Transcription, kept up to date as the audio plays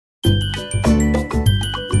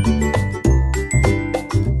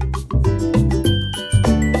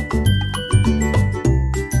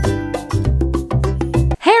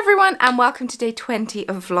and welcome to day 20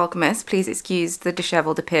 of Vlogmas. Please excuse the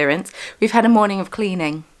dishevelled appearance. We've had a morning of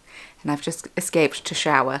cleaning and I've just escaped to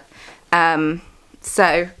shower.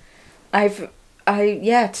 Today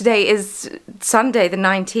is Sunday the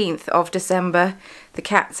 19th of December. The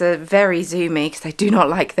cats are very zoomy because they do not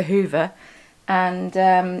like the Hoover. And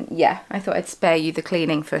I thought I'd spare you the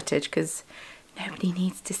cleaning footage because nobody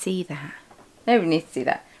needs to see that. Nobody needs to see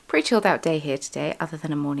that. Pretty chilled out day here today, other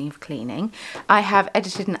than a morning of cleaning. I have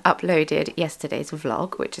edited and uploaded yesterday's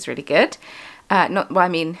vlog, which is really good.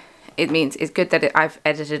 It means it's good that I've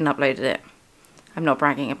edited and uploaded it. I'm not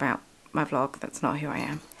bragging about my vlog, that's not who I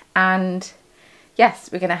am. And yes,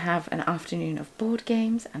 we're gonna have an afternoon of board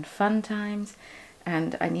games and fun times.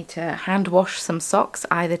 And I need to hand wash some socks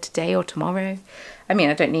either today or tomorrow. I mean,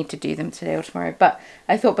 I don't need to do them today or tomorrow, but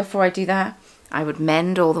I thought before I do that, I would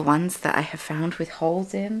mend all the ones that I have found with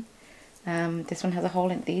holes in. This one has a hole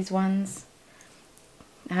in, these ones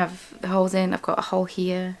have the holes in. I've got a hole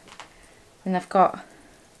here, and I've got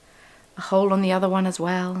a hole on the other one as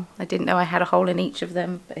well. I didn't know I had a hole in each of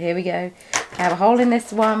them, but here we go. I have a hole in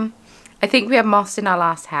this one. I think we had moths in our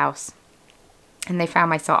last house, and they found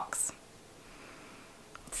my socks.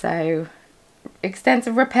 So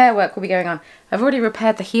extensive repair work will be going on. I've already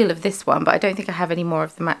repaired the heel of this one, but I don't think I have any more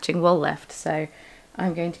of the matching wool left, so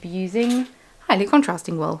I'm going to be using highly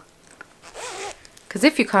contrasting wool, because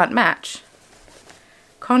if you can't match,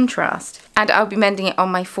 contrast. And I'll be mending it on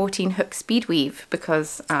my 14 hook speed weave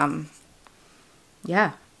because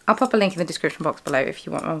yeah, I'll pop a link in the description box below if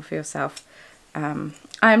you want one for yourself.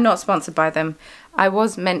 I am not sponsored by them. I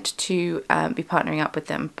was meant to be partnering up with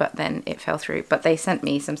them, but then it fell through. But they sent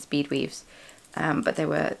me some speed weaves, but they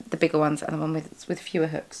were the bigger ones and the one with fewer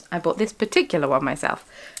hooks. I bought this particular one myself.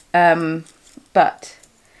 But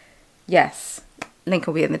yes, link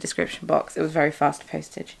will be in the description box. It was very fast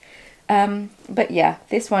postage. But yeah,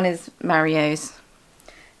 this one is Mario's,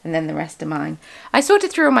 and then the rest are mine. I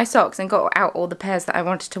sorted through all my socks and got out all the pairs that I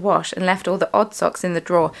wanted to wash and left all the odd socks in the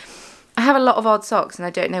drawer. I have a lot of odd socks and I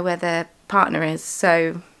don't know where their partner is,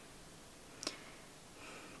 so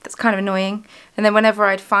that's kind of annoying. And then whenever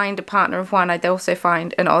I'd find a partner of one, I'd also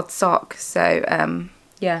find an odd sock. So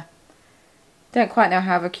yeah, don't quite know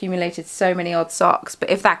how I've accumulated so many odd socks, but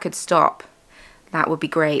if that could stop, that would be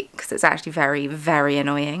great, because it's actually very, very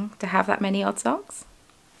annoying to have that many odd socks.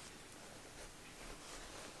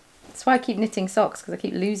 That's why I keep knitting socks, because I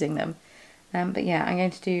keep losing them. But yeah, I'm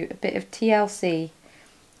going to do a bit of TLC.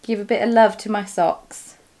 Give a bit of love to my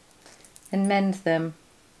socks and mend them.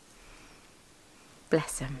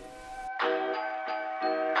 Bless them.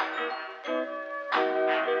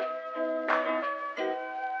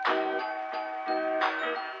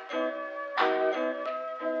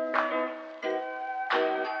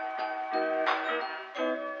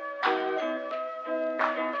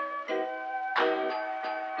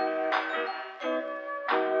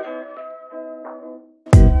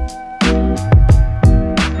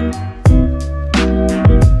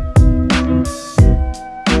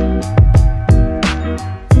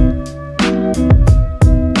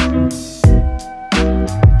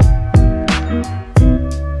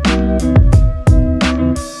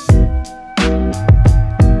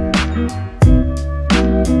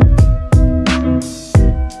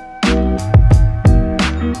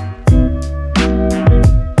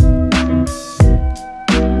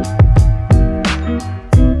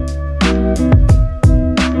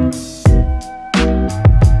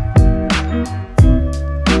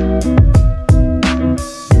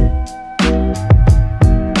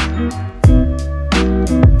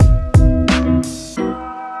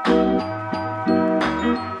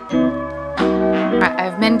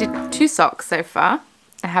 Socks so far.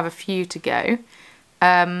 I have a few to go.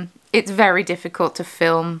 It's very difficult to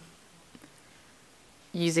film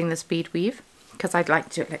using the speed weave because I'd like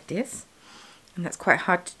to do it like this, and that's quite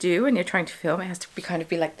hard to do when you're trying to film. It has to be kind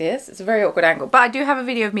of like this. It's a very awkward angle, but I do have a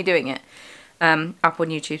video of me doing it up on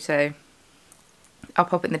YouTube, so I'll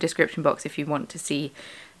pop it in the description box if you want to see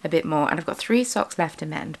a bit more. And I've got 3 socks left to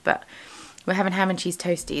mend, but we're having ham and cheese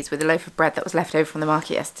toasties with a loaf of bread that was left over from the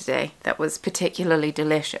market yesterday. That was particularly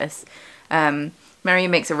delicious. Mary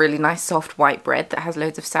makes a really nice soft white bread that has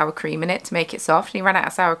loads of sour cream in it to make it soft. And he ran out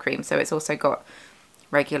of sour cream, so it's also got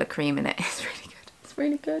regular cream in it. It's really good. It's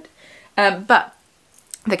really good. But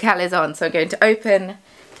the cat is on, so I'm going to open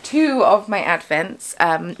 2 of my advents,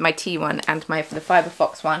 my tea one and the Fibre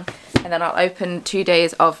Fox one. And then I'll open 2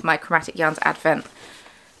 days of my Chromatic Yarns advent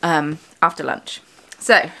after lunch.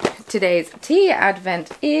 So today's tea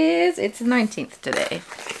advent is, it's the 19th today.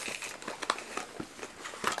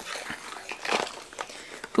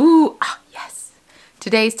 Ooh, yes.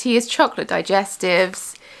 Today's tea is chocolate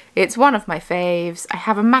digestives. It's one of my faves. I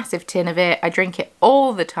have a massive tin of it. I drink it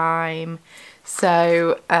all the time.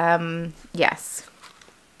 So, yes,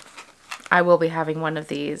 I will be having one of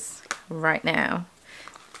these right now.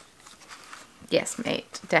 Yes,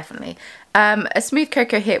 mate, definitely. A smooth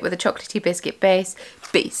cocoa hit with a chocolatey biscuit base.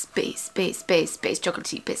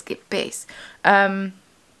 Chocolatey biscuit base.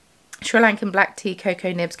 Sri Lankan black tea,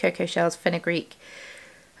 cocoa nibs, cocoa shells, fenugreek,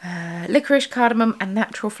 licorice, cardamom and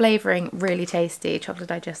natural flavouring. Really tasty, chocolate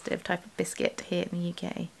digestive type of biscuit here in the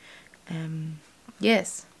UK.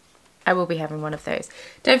 Yes, I will be having one of those.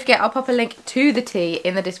 Don't forget, I'll pop a link to the tea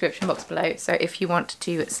in the description box below, so if you want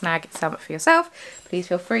to snag some for yourself, please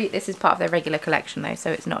feel free. This is part of their regular collection though,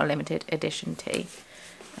 so it's not a limited edition tea.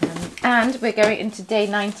 And we're going into day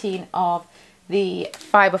 19 of the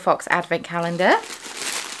Fiberfox Advent Calendar.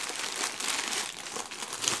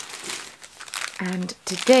 And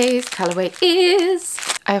today's colourway is...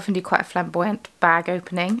 I often do quite a flamboyant bag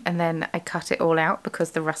opening and then I cut it all out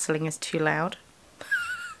because the rustling is too loud.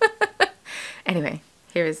 Anyway,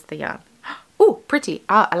 here is the yarn. Oh, pretty.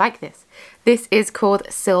 Ah, I like this. This is called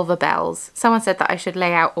Silver Bells. Someone said that I should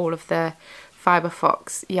lay out all of the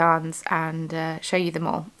Fiberfox yarns and show you them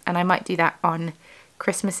all. And I might do that on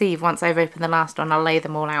Christmas Eve. Once I've opened the last one, I'll lay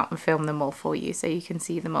them all out and film them all for you so you can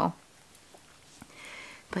see them all.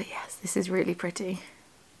 But yes, this is really pretty.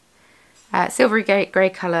 Silvery grey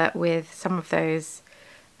colour with some of those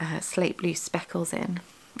slate blue speckles in.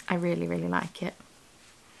 I really, really like it.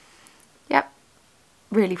 Yep,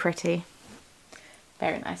 really pretty.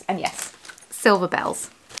 Very nice. And yes, Silver Bells.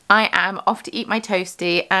 I am off to eat my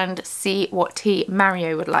toasty and see what tea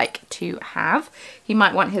Mario would like to have. He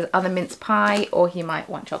might want his other mince pie, or he might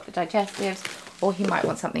want chocolate digestives, or he might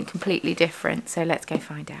want something completely different. So let's go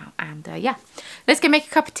find out. And yeah, let's go make a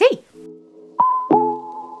cup of tea.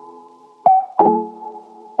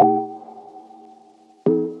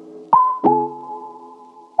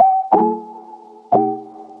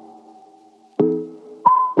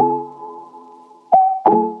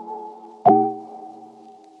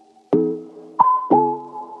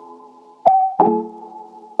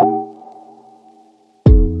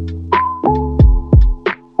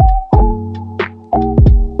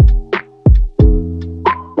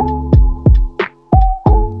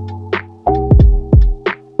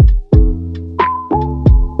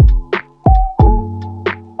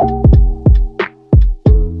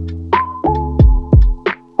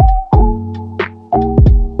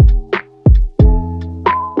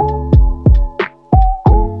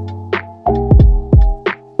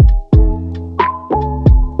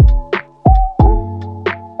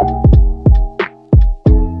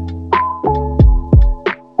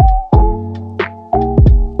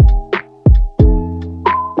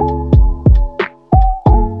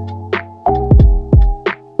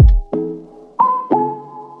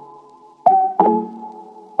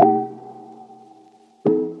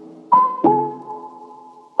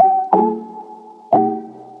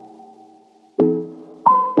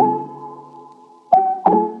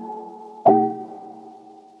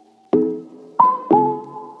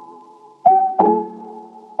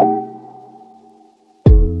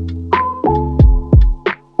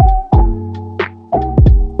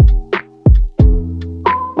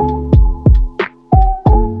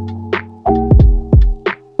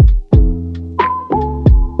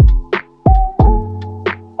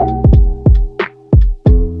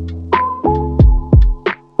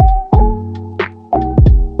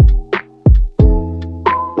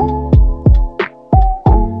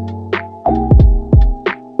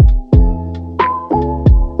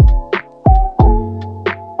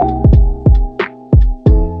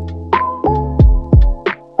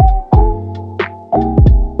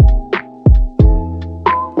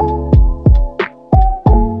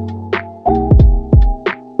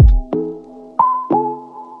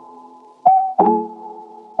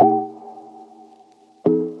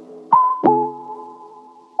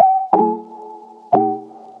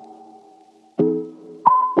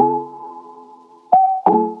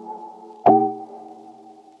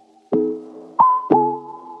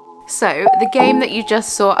 So the game that you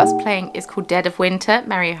just saw us playing is called Dead of Winter.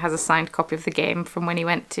 Mario has a signed copy of the game from when he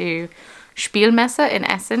went to Spielmesse in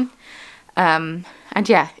Essen. And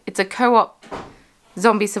yeah, it's a co-op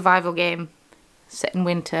zombie survival game set in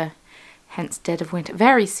winter, hence Dead of Winter.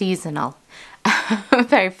 Very seasonal,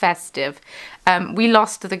 very festive. We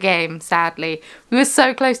lost the game, sadly. We were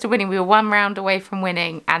so close to winning. We were one round away from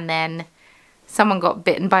winning, and then someone got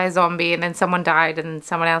bitten by a zombie, and then someone died, and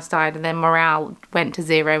someone else died, and then morale went to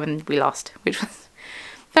 0 and we lost, which was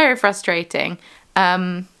very frustrating.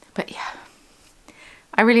 But yeah,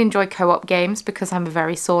 I really enjoy co-op games because I'm a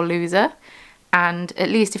very sore loser, and at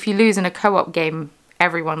least if you lose in a co-op game,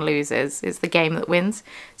 everyone loses. It's the game that wins,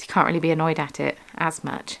 so you can't really be annoyed at it as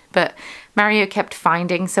much. But Mario kept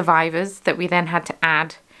finding survivors that we then had to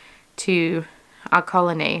add to our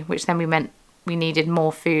colony, which then meant we needed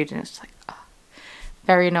more food, and it's like, oh,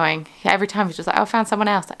 very annoying. Yeah, every time it's just like, oh, I found someone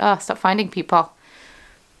else. Like, oh, stop finding people.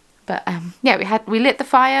 But yeah, we lit the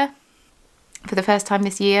fire for the first time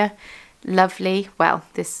this year. Lovely. Well,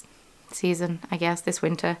 this season, I guess, this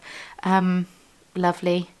winter.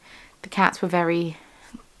 Lovely. The cats were very,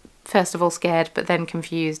 first of all, scared, but then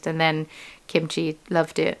confused, and then Kimchi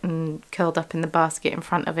loved it and curled up in the basket in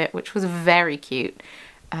front of it, which was very cute.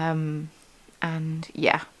 And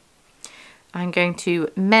yeah, I'm going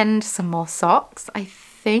to mend some more socks, I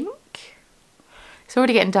think. It's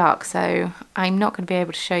already getting dark, so I'm not going to be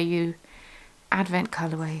able to show you Advent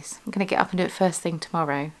colourways. I'm going to get up and do it first thing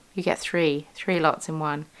tomorrow. You get three lots in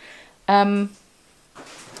one.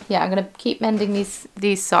 Yeah, I'm going to keep mending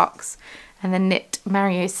these socks and then knit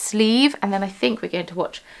Mario's sleeve, and then I think we're going to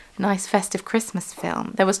watch a nice festive Christmas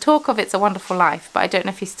film. There was talk of It's a Wonderful Life, but I don't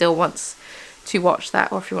know if he still wants to watch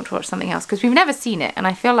that or if you want to watch something else, because we've never seen it, and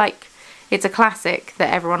I feel like it's a classic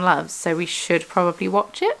that everyone loves, so we should probably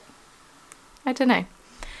watch it. I don't know.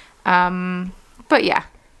 But yeah,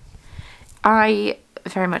 I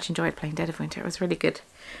very much enjoyed playing Dead of Winter. It was really good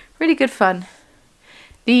fun.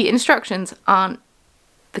 The instructions aren't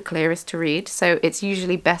the clearest to read, so it's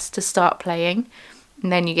usually best to start playing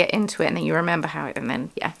and then you get into it and then you remember how it, and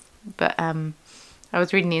then yeah. But I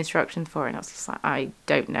was reading the instructions for it and I was just like, I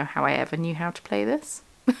don't know how I ever knew how to play this.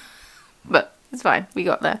 But it's fine, we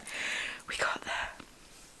got there.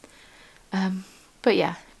 But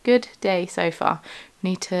yeah, good day so far.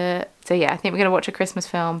 So yeah, I think we're going to watch a Christmas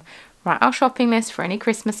film, write our shopping list for any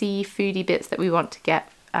Christmassy foodie bits that we want to get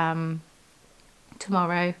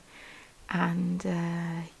tomorrow, and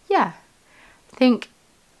yeah, I think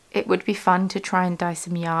it would be fun to try and dye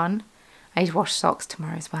some yarn. I need to wash socks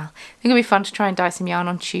tomorrow as well. I think it'll be fun to try and dye some yarn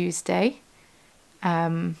on Tuesday.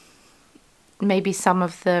 Maybe some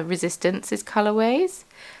of the Resistance's colourways.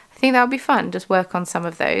 I think that would be fun, just work on some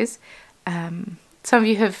of those. Some of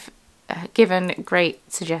you have given great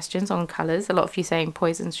suggestions on colours. A lot of you saying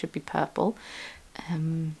poisons should be purple,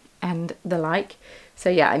 and the like. So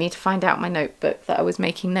yeah, I need to find out my notebook that I was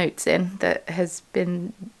making notes in that has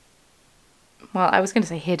been, well, I was going to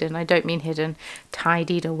say hidden. I don't mean hidden,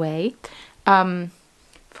 tidied away. Find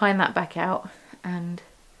that back out and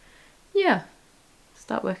yeah,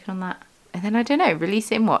 start working on that. And then I don't know,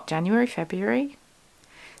 release it in what, January, February?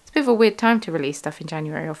 It's a bit of a weird time to release stuff in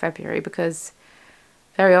January or February because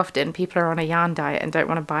very often people are on a yarn diet and don't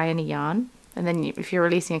want to buy any yarn. And then if you're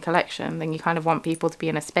releasing a collection, then you kind of want people to be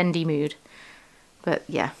in a spendy mood. But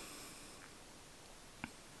yeah.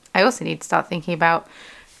 I also need to start thinking about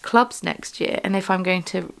clubs next year and if I'm going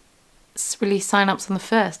to release sign-ups on the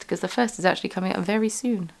 1st, because the 1st is actually coming up very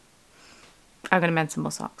soon. I'm going to mend some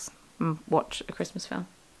more socks and watch a Christmas film.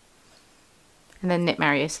 And then knit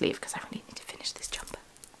Mario's sleeve because I really need to finish this jumper.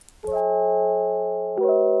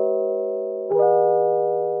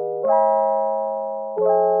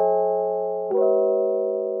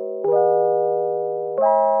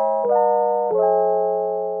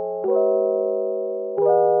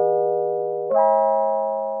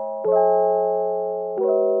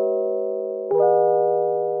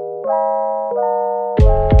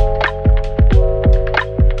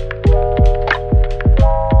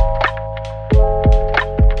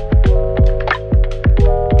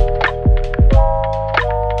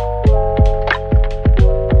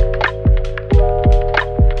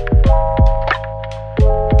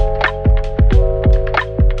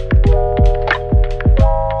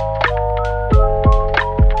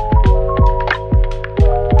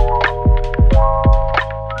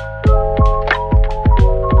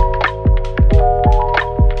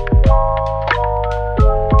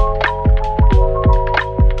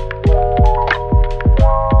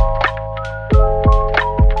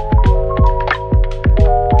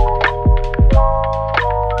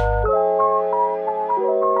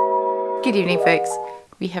 Good evening, folks.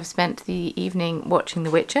 We have spent the evening watching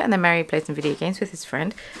The Witcher and then Mario played some video games with his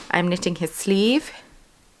friend. I'm knitting his sleeve.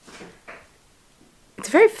 It's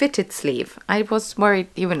a very fitted sleeve. I was worried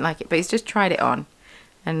he wouldn't like it, but he's just tried it on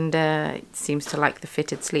and seems to like the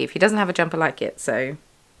fitted sleeve. He doesn't have a jumper like it, so,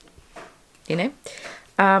 you know.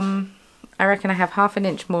 I reckon I have ½ an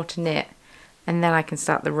inch more to knit and then I can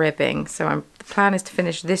start the ribbing. So the plan is to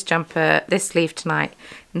finish this jumper, this sleeve tonight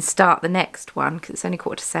and start the next one because it's only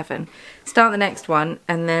 6:45. Start the next one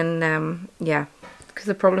and then, yeah, because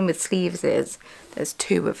the problem with sleeves is there's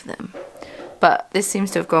 2 of them. But this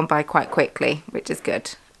seems to have gone by quite quickly, which is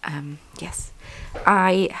good. Yes.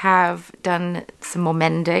 I have done some more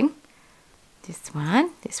mending. This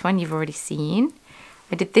one you've already seen.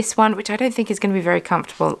 I did this one, which I don't think is going to be very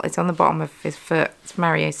comfortable. It's on the bottom of his foot. It's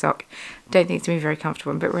Mario sock. I don't think it's going to be very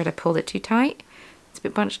comfortable. I'm a bit worried I pulled it too tight. It's a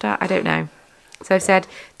bit bunched out. I don't know. So I've said,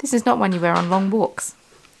 this is not one you wear on long walks.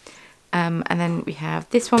 And then we have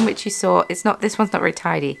this one, which you saw. This one's not very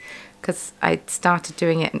tidy because I started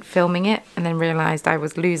doing it and filming it and then realised I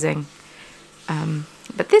was losing.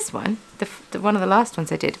 But this one, one of the last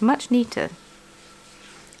ones I did, much neater.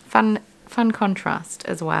 Fun contrast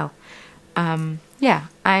as well. Yeah,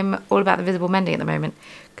 I'm all about the visible mending at the moment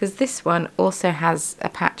because this one also has a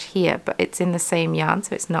patch here, but it's in the same yarn,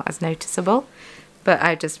 so it's not as noticeable. But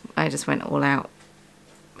I just went all out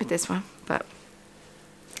with this one. But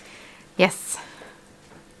yes,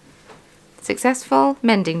 successful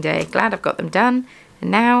mending day. Glad I've got them done.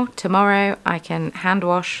 And now tomorrow I can hand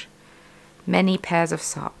wash many pairs of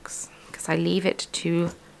socks because I leave it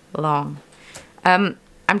too long.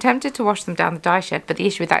 I'm tempted to wash them down the dye shed, but the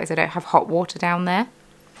issue with that is I don't have hot water down there.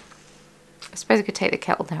 I suppose I could take the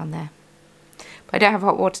kettle down there, but I don't have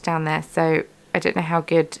hot water down there, so I don't know how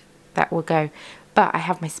good that will go. But I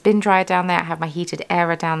have my spin dryer down there, I have my heated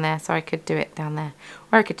airer down there, so I could do it down there.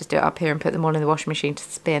 Or I could just do it up here and put them all in the washing machine to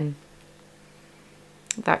spin.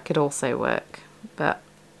 That could also work, but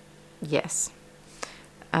yes.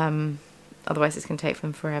 Otherwise it's going to take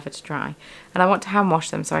them forever to dry. And I want to hand wash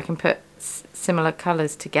them so I can put similar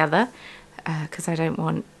colours together because I don't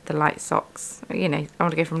want the light socks, you know, I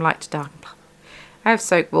want to go from light to dark. I have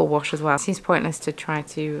soak wool wash as well. It seems pointless to try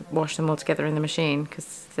to wash them all together in the machine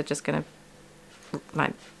because they're just going to,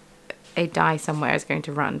 like, a dye somewhere is going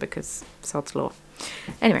to run because sod's law.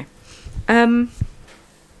 Anyway,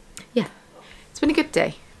 yeah, it's been a good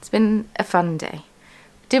day. It's been a fun day.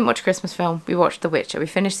 Didn't watch a Christmas film, we watched The Witcher. We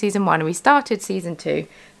finished season 1 and we started season 2.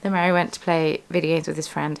 Then Mary went to play video games with his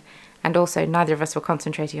friend, and also neither of us were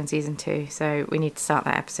concentrating on season 2, so we need to start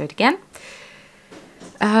that episode again.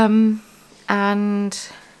 And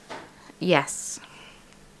yes,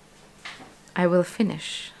 I will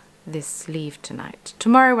finish this sleeve tonight.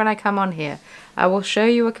 Tomorrow when I come on here, I will show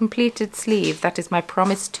you a completed sleeve. That is my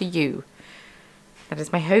promise to you. That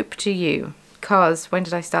is my hope to you. Because when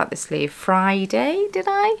did I start this sleeve? Friday, did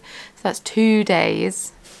I? So that's 2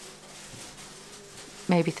 days.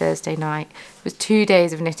 Maybe Thursday night. It was 2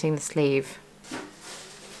 days of knitting the sleeve.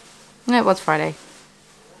 No, it was Friday.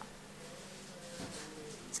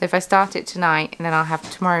 So if I start it tonight and then I'll have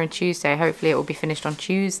tomorrow and Tuesday, hopefully it will be finished on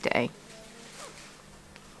Tuesday.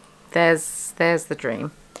 There's the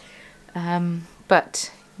dream.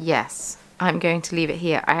 But yes, I'm going to leave it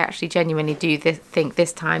here. I actually genuinely do think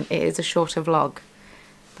this time it is a shorter vlog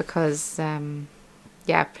because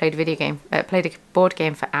yeah, I played a board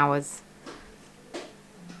game for hours,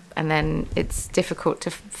 and then it's difficult to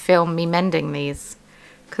film me mending these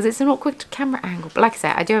because it's an awkward camera angle. But like I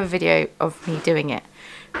said, I do have a video of me doing it,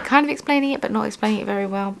 kind of explaining it but not explaining it very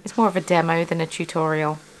well. It's more of a demo than a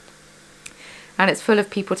tutorial, and it's full of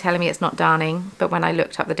people telling me it's not darning, but when I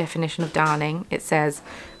looked up the definition of darning, it says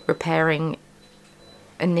repairing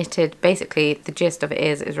a knitted, basically the gist of it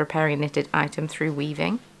is repairing a knitted item through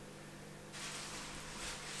weaving,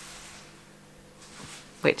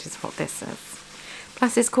 which is what this says.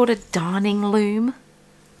 Plus it's called a darning loom.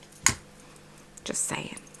 Just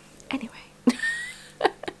saying. Anyway.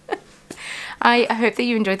 I hope that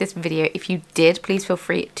you enjoyed this video. If you did, please feel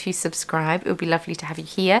free to subscribe. It would be lovely to have you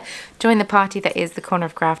here. Join the party that is the Corner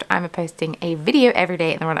of Craft. I'm posting a video every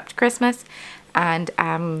day in the run up to Christmas, and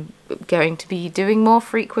I'm going to be doing more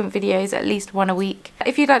frequent videos, at least one a week.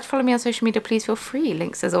 If you'd like to follow me on social media, please feel free.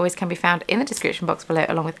 Links as always can be found in the description box below,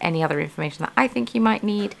 along with any other information that I think you might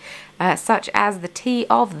need, such as the tea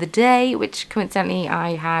of the day, which coincidentally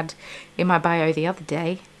I had in my bio the other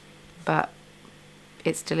day, but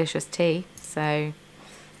it's delicious tea, so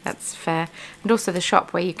that's fair. And also the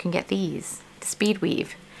shop where you can get these, the speed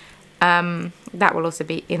weave. That will also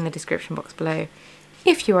be in the description box below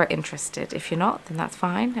if you are interested. If you're not, then that's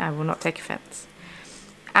fine. I will not take offense.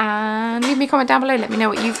 And leave me a comment down below. Let me know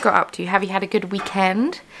what you've got up to. Have you had a good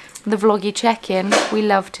weekend? The vloggy check-in. We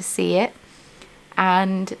love to see it.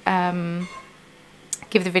 And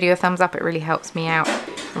give the video a thumbs up. It really helps me out.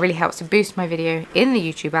 It really helps to boost my video in the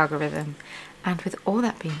YouTube algorithm. And with all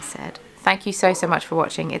that being said, thank you so much for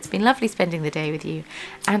watching. It's been lovely spending the day with you.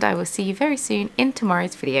 And I will see you very soon in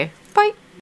tomorrow's video.